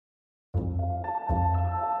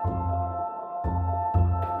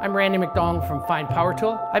I'm Randy McDonald from FEIN Power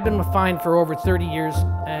Tool. I've been with FEIN for over 30 years,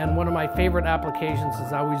 and one of my favorite applications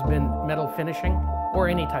has always been metal finishing, or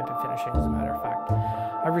any type of finishing as a matter of fact.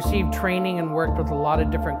 I've received training and worked with a lot of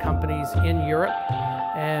different companies in Europe,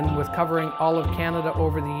 and with covering all of Canada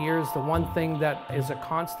over the years, the one thing that is a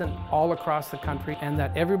constant all across the country and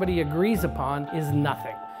that everybody agrees upon is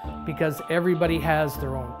nothing. Because everybody has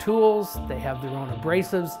their own tools, they have their own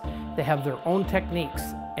abrasives, they have their own techniques,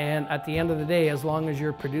 and at the end of the day, as long as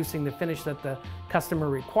you're producing the finish that the customer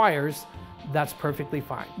requires, that's perfectly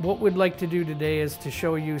fine. What we'd like to do today is to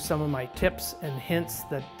show you some of my tips and hints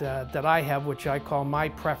that I have, which I call my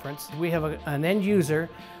preference. We have an end user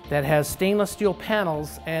that has stainless steel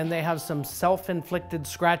panels and they have some self-inflicted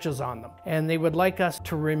scratches on them. And they would like us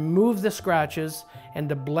to remove the scratches and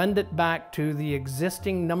to blend it back to the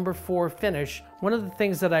existing number 4 finish. One of the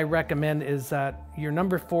things that I recommend is that your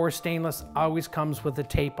number 4 stainless always comes with a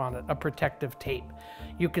tape on it, a protective tape.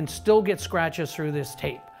 You can still get scratches through this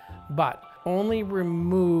tape, but only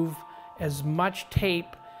remove as much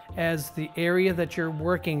tape as the area that you're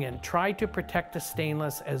working in. Try to protect the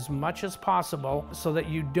stainless as much as possible so that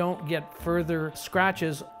you don't get further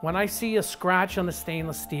scratches. When I see a scratch on the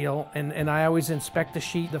stainless steel, and I always inspect the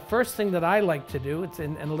sheet, the first thing that I like to do, it's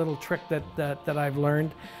in a little trick that I've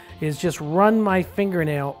learned, is just run my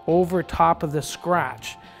fingernail over top of the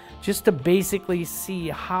scratch, just to basically see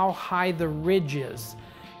how high the ridge is.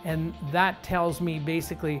 And that tells me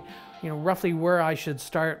basically, roughly where I should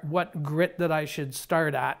start, what grit that I should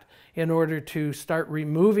start at in order to start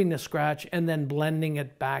removing the scratch and then blending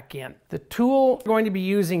it back in. The tool we're going to be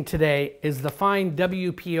using today is the FEIN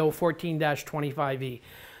WPO 14-25E.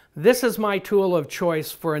 This is my tool of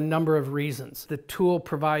choice for a number of reasons. The tool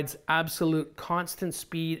provides absolute constant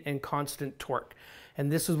speed and constant torque.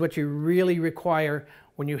 And this is what you really require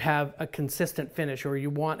when you have a consistent finish, or you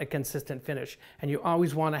want a consistent finish. And you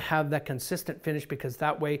always want to have that consistent finish because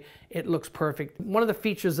that way it looks perfect. One of the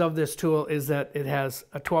features of this tool is that it has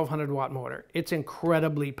a 1200 watt motor. It's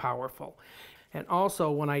incredibly powerful. And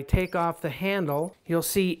also when I take off the handle, you'll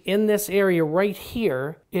see in this area right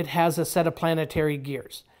here, it has a set of planetary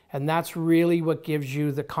gears. And that's really what gives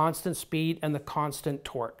you the constant speed and the constant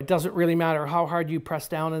torque. It doesn't really matter how hard you press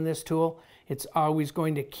down in this tool, it's always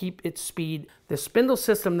going to keep its speed. The spindle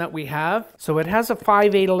system that we have, so it has a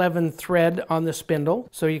 5/811 thread on the spindle.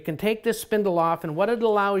 So you can take this spindle off, and what it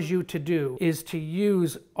allows you to do is to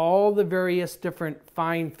use all the various different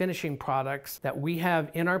fine finishing products that we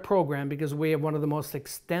have in our program, because we have one of the most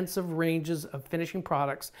extensive ranges of finishing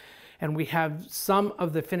products. And we have some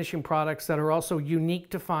of the finishing products that are also unique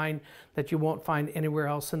to FEIN that you won't find anywhere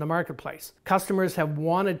else in the marketplace. Customers have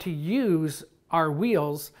wanted to use our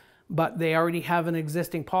wheels, but they already have an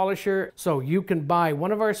existing polisher. So you can buy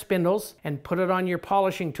one of our spindles and put it on your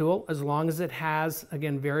polishing tool as long as it has,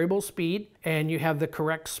 again, variable speed, and you have the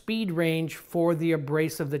correct speed range for the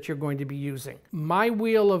abrasive that you're going to be using. My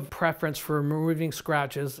wheel of preference for removing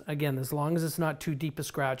scratches, again, as long as it's not too deep a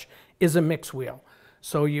scratch, is a mix wheel.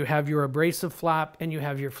 So you have your abrasive flap and you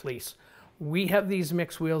have your fleece. We have these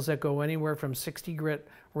mix wheels that go anywhere from 60 grit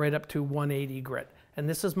right up to 180 grit. And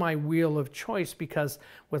this is my wheel of choice because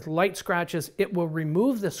with light scratches, it will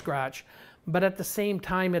remove the scratch, but at the same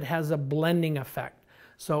time, it has a blending effect.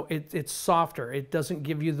 So it's softer. It doesn't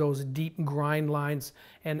give you those deep grind lines,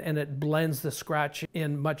 and it blends the scratch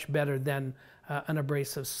in much better than an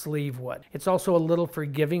abrasive sleeve would. It's also a little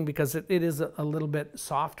forgiving because it is a little bit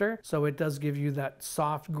softer, so it does give you that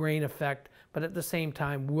soft grain effect, but at the same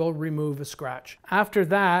time will remove a scratch. After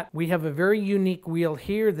that, we have a very unique wheel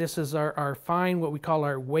here. This is our FEIN, what we call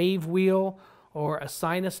our wave wheel, or a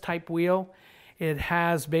sinus type wheel. It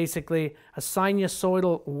has basically a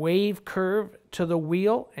sinusoidal wave curve to the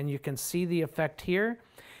wheel, and you can see the effect here.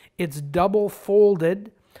 It's double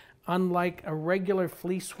folded, unlike a regular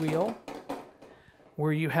fleece wheel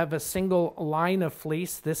where you have a single line of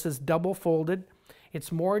fleece. This is double folded.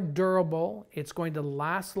 It's more durable. It's going to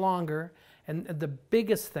last longer. And the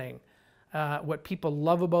biggest thing, what people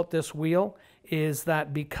love about this wheel is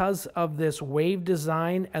that because of this wave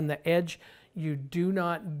design and the edge, you do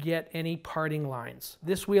not get any parting lines.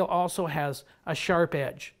 This wheel also has a sharp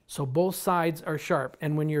edge, so both sides are sharp.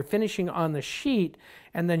 And when you're finishing on the sheet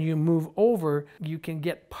and then you move over, you can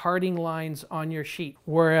get parting lines on your sheet.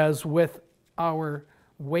 Whereas with our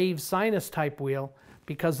wave sinus type wheel,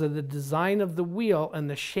 because of the design of the wheel and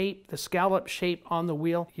the shape, the scallop shape on the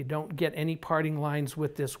wheel, you don't get any parting lines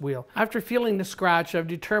with this wheel. After feeling the scratch, I've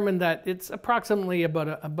determined that it's approximately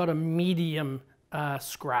about a medium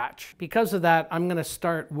scratch. Because of that, I'm going to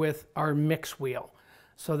start with our mix wheel.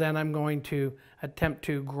 So then I'm going to attempt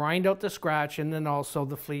to grind out the scratch, and then also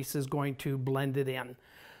the fleece is going to blend it in.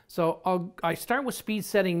 So I start with speed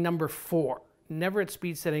setting number 4, never at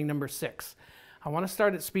speed setting number 6. I want to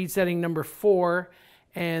start at speed setting number 4,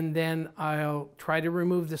 and then I'll try to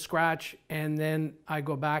remove the scratch, and then I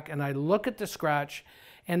go back and I look at the scratch,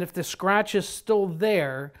 and if the scratch is still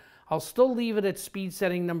there, I'll still leave it at speed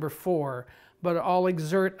setting number 4, but I'll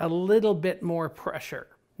exert a little bit more pressure.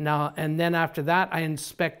 Now, and then after that, I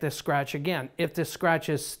inspect the scratch again. If the scratch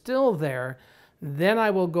is still there, then I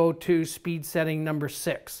will go to speed setting number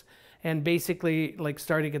 6. And basically, like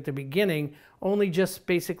starting at the beginning, only just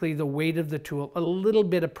basically the weight of the tool, a little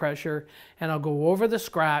bit of pressure, and I'll go over the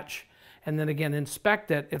scratch, and then again inspect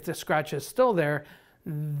it. If the scratch is still there,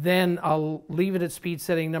 then I'll leave it at speed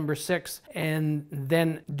setting number 6 and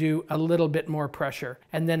then do a little bit more pressure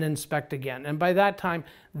and then inspect again. And by that time,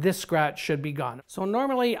 this scratch should be gone. So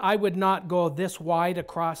normally I would not go this wide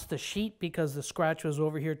across the sheet because the scratch was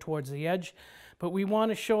over here towards the edge. But we want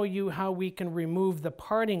to show you how we can remove the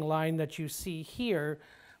parting line that you see here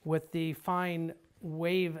with the FEIN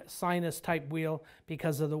wave sinus type wheel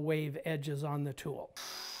because of the wave edges on the tool.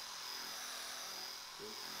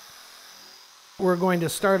 We're going to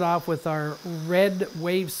start off with our red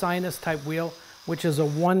wave sinus type wheel, which is a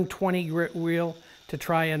 120 grit wheel, to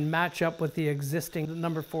try and match up with the existing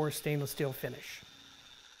number 4 stainless steel finish.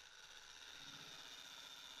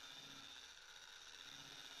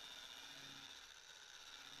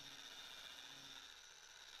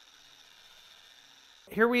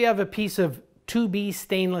 Here we have a piece of 2B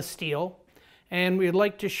stainless steel, and we'd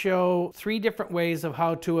like to show 3 different ways of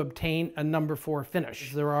how to obtain a number 4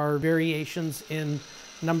 finish. There are variations in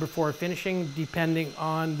number 4 finishing depending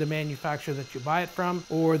on the manufacturer that you buy it from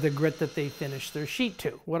or the grit that they finish their sheet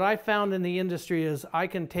to. What I found in the industry is I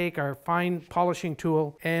can take our fine polishing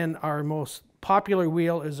tool, and our most popular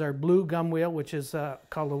wheel is our blue gum wheel, which is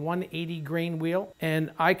called a 180 grain wheel.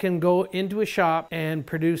 And I can go into a shop and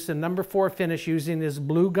produce a number 4 finish using this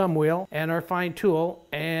blue gum wheel and our fine tool,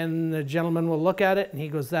 and the gentleman will look at it and he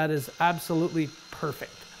goes, "That is absolutely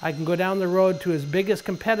perfect." I can go down the road to his biggest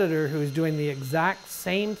competitor who is doing the exact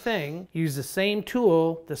same thing, use the same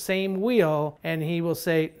tool, the same wheel, and he will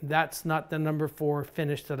say, "That's not the number 4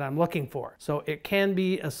 finish that I'm looking for." So it can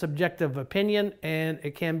be a subjective opinion, and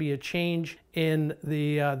it can be a change in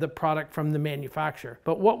the product from the manufacturer.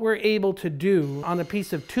 But what we're able to do on a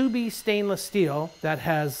piece of 2B stainless steel that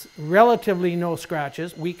has relatively no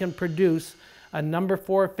scratches, we can produce a number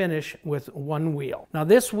 4 finish with one wheel. Now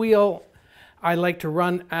this wheel I like to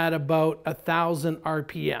run at about 1,000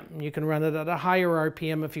 RPM. You can run it at a higher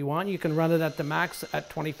RPM if you want. You can run it at the max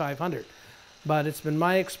at 2,500. But it's been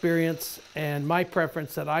my experience and my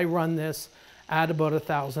preference that I run this at about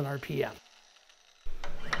 1,000 RPM.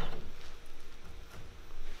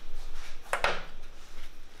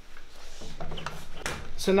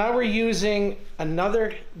 So now we're using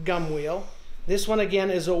another gum wheel. This one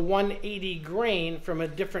again is a 180 grain from a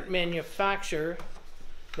different manufacturer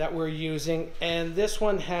that we're using, and this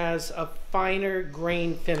one has a finer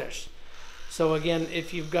grain finish. So again,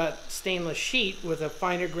 if you've got stainless sheet with a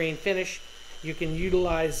finer grain finish, you can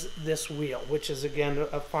utilize this wheel, which is again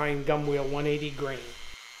a fine gum wheel, 180 grain.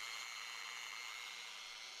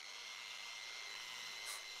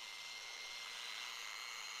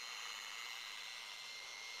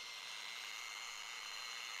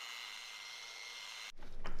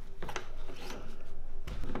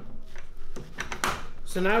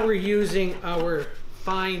 So now we're using our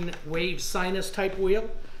FEIN wave sinus type wheel.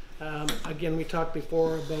 Again, we talked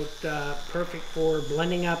before about perfect for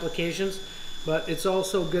blending applications, but it's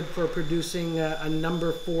also good for producing a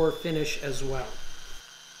number 4 finish as well.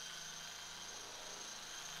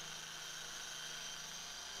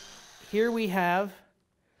 Here we have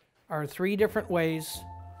our 3 different ways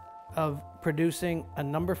of producing a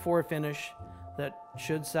number 4 finish that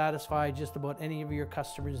should satisfy just about any of your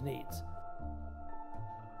customers' needs.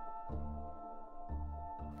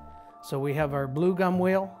 So we have our blue gum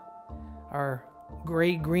wheel, our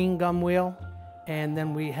gray-green gum wheel, and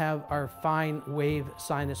then we have our FEIN wave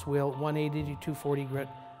sinus wheel, 180 to 240 grit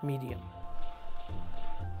medium.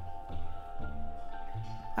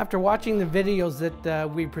 After watching the videos that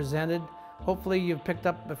we presented, hopefully you've picked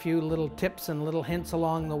up a few little tips and little hints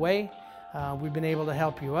along the way. We've been able to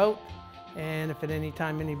help you out. And if at any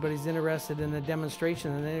time anybody's interested in a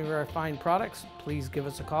demonstration in any of our FEIN products, please give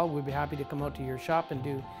us a call. We'd be happy to come out to your shop and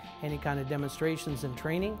do any kind of demonstrations and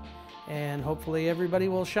training. And hopefully everybody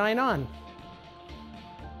will shine on.